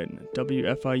website,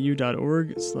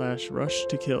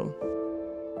 wfiu.org/rushtokill.